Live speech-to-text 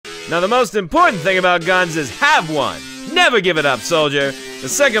Now the most important thing about guns is have one. Never give it up, soldier. The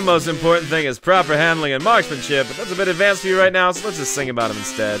second most important thing is proper handling and marksmanship, but that's a bit advanced for you right now, so let's just sing about them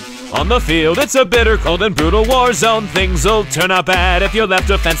instead. On the field, it's a bitter, cold, and brutal war zone. Things'll turn out bad if you're left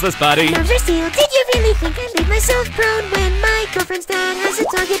defenseless, buddy. Nerves are steel. Did you really think I'd leave myself prone when my girlfriend's dad has a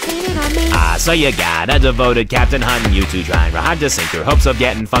target painted on me? Ah, so you got a devoted Captain hunting you two trying hard to sink your hopes of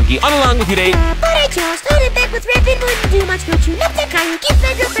getting funky on along with you, Dave. But I chose holding back with rapid, wouldn't do much, don't you? Love to cry, you keep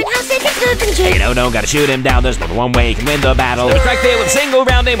my girlfriend house and drink for the Hey, no, gotta shoot him down. There's more than one way you can win the battle. If you crack there with a single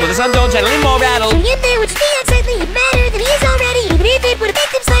round aim with a sun don't channel in more rattle. Shooting him there would just be unsightly, it'd matter that he's already. Even if it would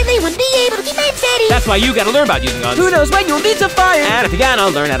affect him slightly, wouldn't be able to keep my steady. That's why you gotta learn about using guns. Who knows when you'll need to fire? And if you gotta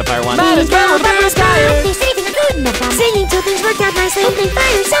learn how to fire one, might as well remember his fire. There's anything I couldn't have done. Singing till things worked out nicely. Opening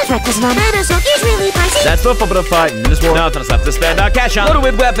fire sounds reckless, my man assault is really pricey. That's the fun of fighting in this war. Nothing left to spend our cash on. Loaded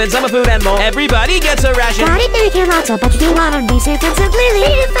with weapons, I'm a food animal. Everybody gets a ration. Got it, Mary Carlotta, but you do want to be safe and so clearly.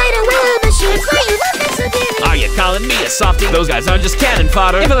 Ready to fight a will of machines, why you love them so dearly. Are you calling me a softie? Those guys are just cannon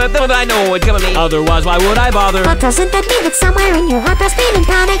fodder. If I let them, I know it would come at me. Otherwise, why would I bother? But doesn't that mean that somewhere in your heart there's pain and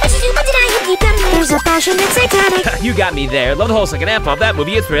panic? What you do, but deny him deep down there? There's a passion that's satanic. You got me there. Love the whole second amp of that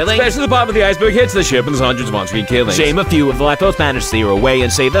movie. It's thrilling. Especially the part where the iceberg hits the ship and there's hundreds of on-screen killings. Shame a few of the lifeboats managed to steer away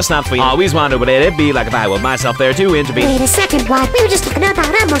and save the snot for you. Always wondered what it'd be like if I willed myself there to intervene. Wait a second, what? We were just talking about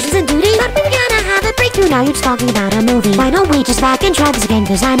emotions and duty. But we were gonna have a breakthrough, now you're just talking about a movie. Why don't we just back and try this again?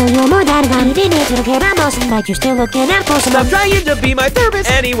 Cause I know you're more than a guy. You didn't you don't care about most, but you're still looking at close enough. I'm trying to be my therapist.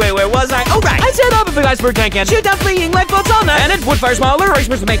 Anyway, where was I? Oh, right. I set up a big iceberg tank and shoot down fleeing lifeboats all night. And it would fire smaller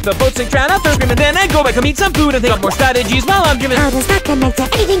icebergs to make the boat sink, drown out, thirst scream, and then I'd go back and eat some food and think of more strategies while I'm dreaming. How does that connect to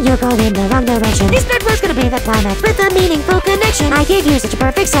anything? You're going in the wrong direction. This third was gonna be the climax with a meaningful connection. I gave you such a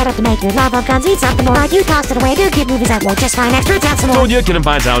perfect setup to make your love of guns eat something more. But you tossed it away to get movies that will just find extra taps and more. Told you couldn't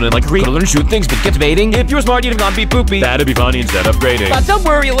find sound in like Greek. Learn to shoot things, but get debating. If you were smart, you'd have gone be poopy. That'd be funny instead of grading. But don't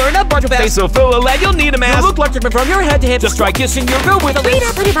worry, learn a bunch of that. Face so full of lead, you'll need a mask. You look like treatment from your head to hip. Just try kissing your girl with a Wait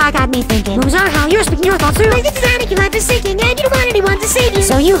up, what if I got me thinking? Moves are how you're speaking your thoughts through. Like the Titanic, your life is sinking, and you don't want anyone to save you.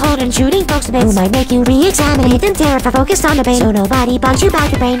 So you hold and shooting folks a bit who might make you re-examine it and terrify focused on the pain. So nobody bugs you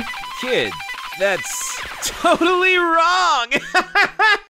back your brain. Kid, that's totally wrong.